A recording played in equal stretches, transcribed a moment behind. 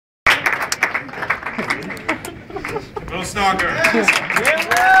Will Stalker.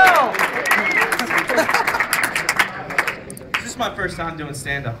 This is my first time doing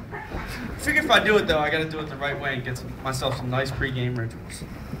stand-up. I figure if I do it though, I gotta do it the right way and get myself some nice pre-game rituals.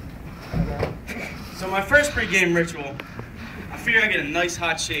 So my first pre-game ritual, I figure I get a nice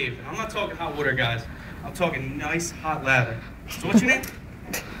hot shave. And I'm not talking hot water, guys. I'm talking nice hot lather. So what's your name?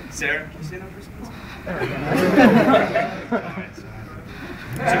 Sarah. Can you stand up for a second? Alright, so can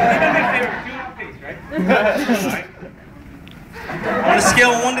you do me a favor? Feel my face, right? Alright. On a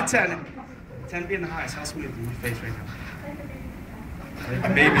scale of 1 to 10, 10 being the highest, how smooth is my face right now? Like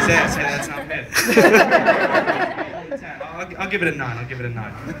a baby's ass. Hey, that's not bad. I'll give it a 9. I'll give it a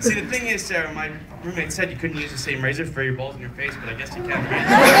 9. See, the thing is, Sarah, my roommate said you couldn't use the same razor for your balls in your face, but I guess you can.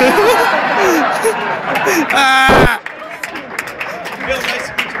 Bill, nice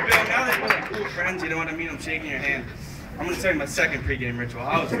to meet you, Bill. Now that we're like cool friends, you know what I mean? I'm shaking your hand. I'm going to tell you my second pregame ritual.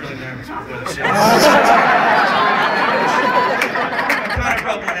 I was really nervous before the show. I kind of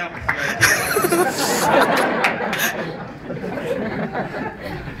rubbed one out before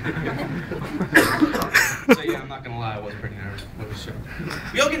So yeah, I'm not gonna lie, I was pretty nervous before the show.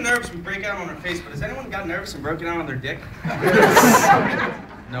 We all get nervous, we break out on our face, but has anyone got nervous and broken out on their dick?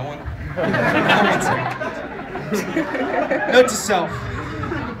 No one? Note to self.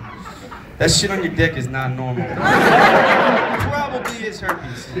 That shit on your dick is not normal. Probably is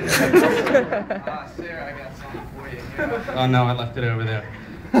herpes. Sarah, I got something for you. Oh no, I left it over there.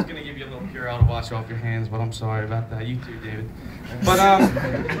 I was gonna give you a little Purell to wash off your hands, but I'm sorry about that. You too, David. But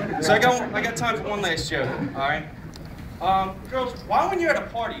so I got time for one last joke. All right. Girls, why when you're at a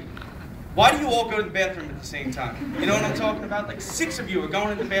party, why do you all go to the bathroom at the same time? You know what I'm talking about? Like 6 of you are going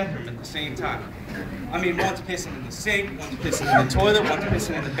to the bathroom at the same time. I mean, one's pissing in the sink, one's pissing in the toilet, one's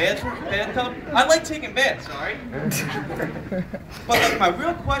pissing in the bathtub. I like taking baths, all right? But like my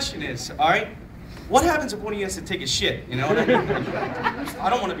real question is, all right, what happens if one of you has to take a shit, you know what I mean? I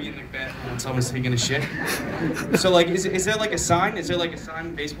don't want to be in the bathroom when someone's taking a shit. So like, is there like a sign? Is there like a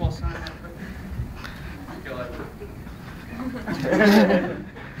sign, baseball sign?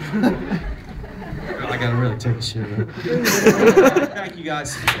 I gotta really take a shit. Thank you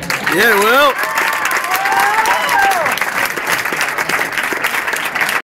guys. Yeah, Will.